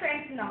are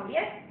friends now.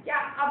 Yes, क्या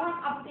अब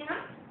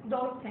हम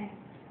दोस्त हैं।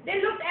 They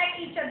looked at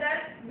each other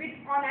with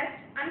honest,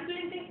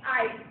 unflinching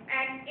eyes,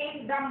 and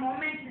in the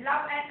moment,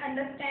 love and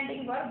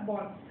understanding were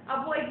born.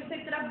 अब वो एक दूसरे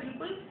की तरफ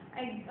बिल्कुल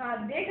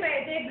देख रहे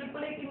थे,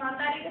 बिल्कुल एक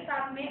ईमानदारी के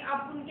साथ में।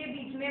 अब उनके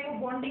बीच में वो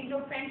बॉन्डिंग, जो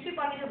फ्रेंडशिप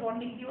वाली जो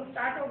बॉन्डिंग थी वो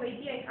स्टार्ट हो गई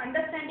थी, एक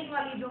अंडरस्टैंडिंग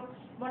वाली जो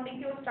बॉन्डिंग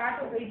थी वो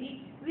स्टार्ट हो गई थी।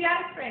 वी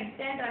आर फ्रेंड्स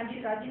एंड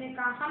राजी। राजी ने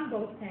कहा हम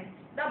दोस्त हैं।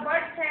 The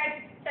birds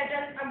had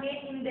settled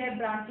again in their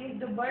branches.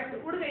 जो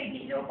बर्ड्स उड़ गई थी,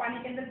 जो पानी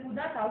के अंदर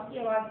कूदा था उसकी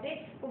आवाज से,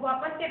 वो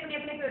वापस से अपने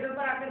अपने पेड़ों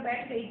पर आकर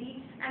बैठ गई थी।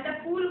 And the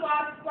pool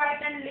was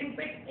quiet and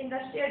लिम्पिड in the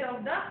shade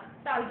of the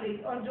साल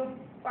ट्रीज। और जो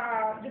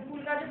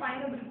पूल का जो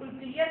पानी था बिल्कुल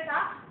क्लियर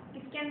था,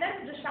 इसके अंदर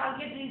जो शाल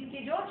के ट्रीज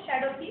की जो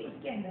शेडो थी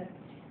उसके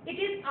अंदर। It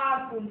is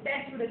our pool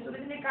said सूरज।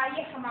 सूरज ने कहा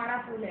ये हमारा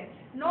पूल है।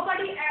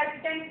 Nobody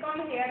else can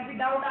come here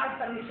without our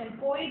permission.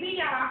 कोई भी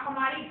यहाँ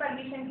हमारी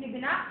परमिशन के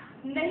बिना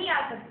नहीं आ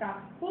सकता।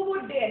 हु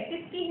वुड डेयर,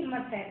 किसकी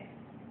हिम्मत है।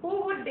 Who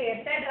would dare,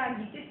 said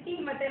Ranjhi. किसकी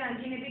हिम्मत है,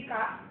 रांझी ने भी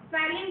कहा।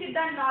 Smiling with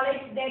the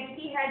knowledge that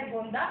he had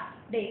won the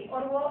day।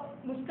 और वो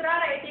मुस्कुरा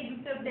रहे थे एक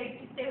दूसरे को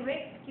देखते हुए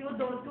कि वो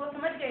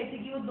समझ गए थे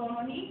कि वो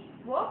दोनों ही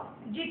वो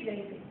जीत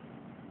गए थे।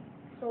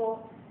 So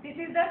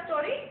this is the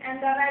story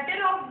and the writer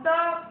of the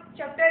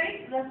chapter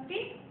is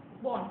Rusty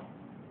Bond।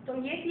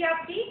 तो ये थी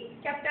आपकी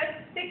chapter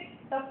 6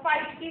 the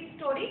fight की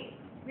story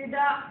with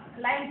the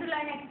line to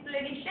line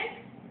explanation।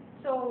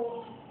 So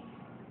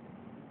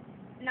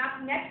now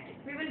next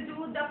we will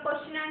do the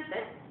question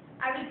answers.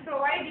 I will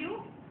provide you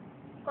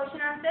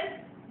question answers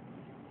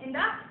in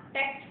the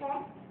text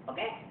form.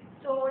 Okay,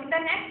 so in the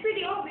next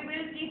video we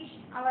will teach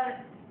our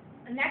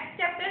next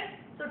chapter.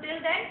 So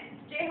till then,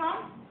 stay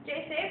home,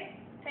 stay safe.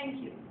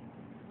 Thank you.